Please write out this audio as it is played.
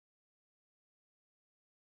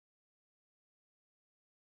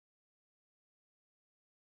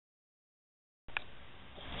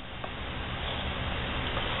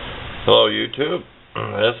Hello YouTube.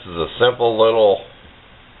 This is a simple little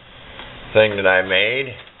thing that I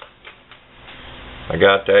made. I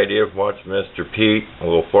got the idea from watching Mr. Pete, a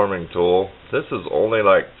little forming tool. This is only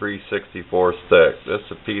like 3/64 thick. This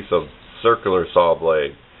is a piece of circular saw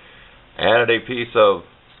blade. Added a piece of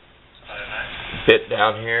bit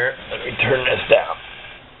down here. Let me turn this down.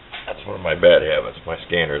 That's one of my bad habits. My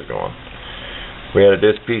scanner's going. We added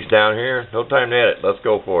this piece down here. No time to edit. Let's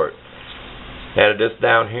go for it. Added this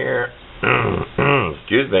down here.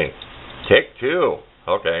 Excuse me. Take two.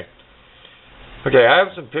 Okay. Okay, I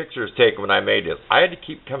have some pictures taken when I made this. I had to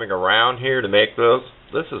keep coming around here to make this.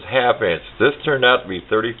 This is ½ inch. This turned out to be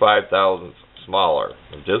 35 thousandths smaller.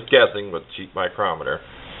 I'm just guessing with a cheap micrometer.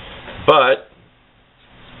 But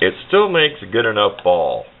it still makes a good enough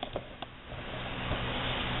ball.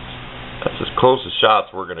 That's as close as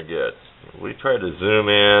shots we're going to get. We try to zoom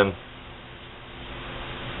in.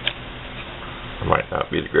 It might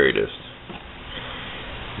not be the greatest.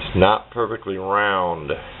 It's not perfectly round.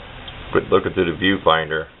 Quit looking through the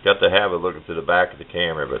viewfinder. Got the habit of looking through the back of the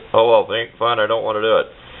camera, but oh well, if it ain't fun, I don't want to do it.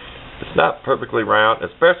 It's not perfectly round,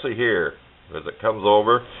 especially here as it comes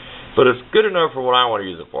over, but it's good enough for what I want to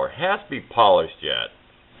use it for. It has to be polished yet.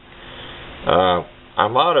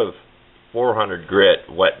 I'm out of 400 grit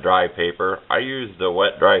wet dry paper. I use the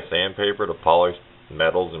wet dry sandpaper to polish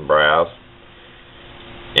metals and brass.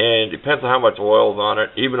 And it depends on how much oil is on it.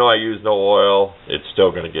 Even though I use no oil, it's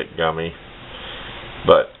still going to get gummy.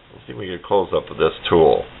 But let's see if we can get a close up of this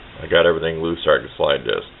tool. I got everything loose so I can slide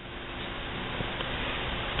this.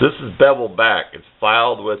 This is beveled back. It's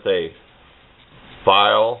filed with a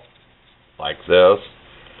file like this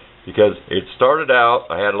because it started out,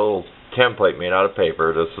 I had a little template made out of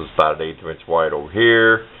paper. This is about an 1/8 inch wide over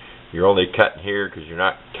here. You're only cutting here because you're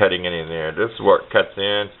not cutting anything there. This is where it cuts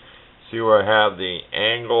in. See where I have the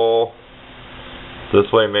angle?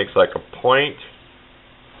 This way it makes like a point.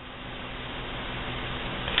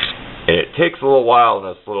 And it takes a little while in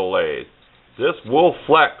this little lathe. This will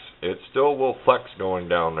flex. It still will flex going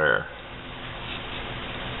down there.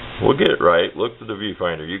 We'll get it right. Look through the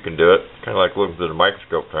viewfinder. You can do it. Kind of like looking through the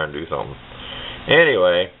microscope trying to do something.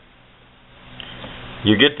 Anyway,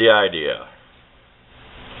 you get the idea.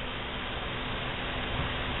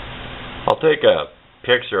 I'll take a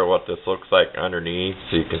picture of what this looks like underneath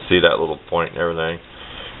so you can see that little point and everything.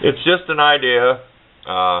 It's just an idea.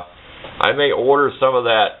 I may order some of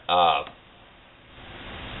that I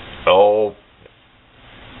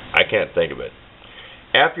can't think of it.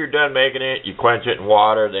 After you're done making it, you quench it in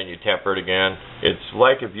water, then you temper it again. It's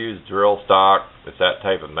like if you use drill stock. It's that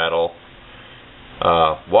type of metal.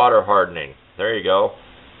 Water hardening. There you go.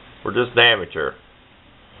 We're just an amateur.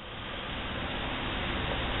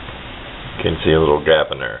 You can see a little gap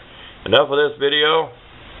in there. Enough of this video.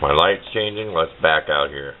 My light's changing. Let's back out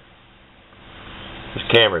here. This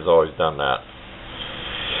camera's always done that.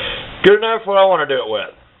 Good enough for what I want to do it with.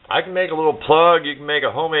 I can make a little plug. You can make a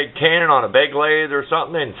homemade cannon on a big lathe or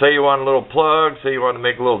something, and say you want a little plug, say you want to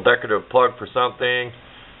make a little decorative plug for something.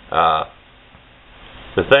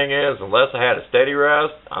 The thing is, unless I had a steady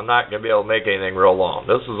rest, I'm not going to be able to make anything real long.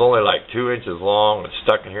 This is only like 2 inches long. It's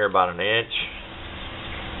stuck in here about 1 inch.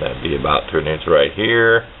 That'd be about 1 inch right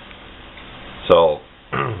here. So,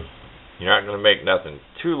 you're not going to make nothing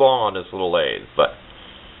too long on this little lathe, but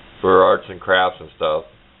for arts and crafts and stuff,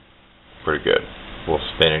 pretty good. We'll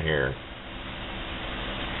spin it here.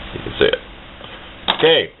 You can see it.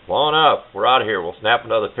 Okay, long enough. We're out of here. We'll snap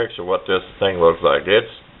another picture of what this thing looks like. It's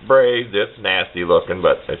brazed, it's nasty looking,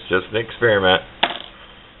 but it's just an experiment.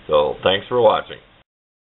 So, thanks for watching.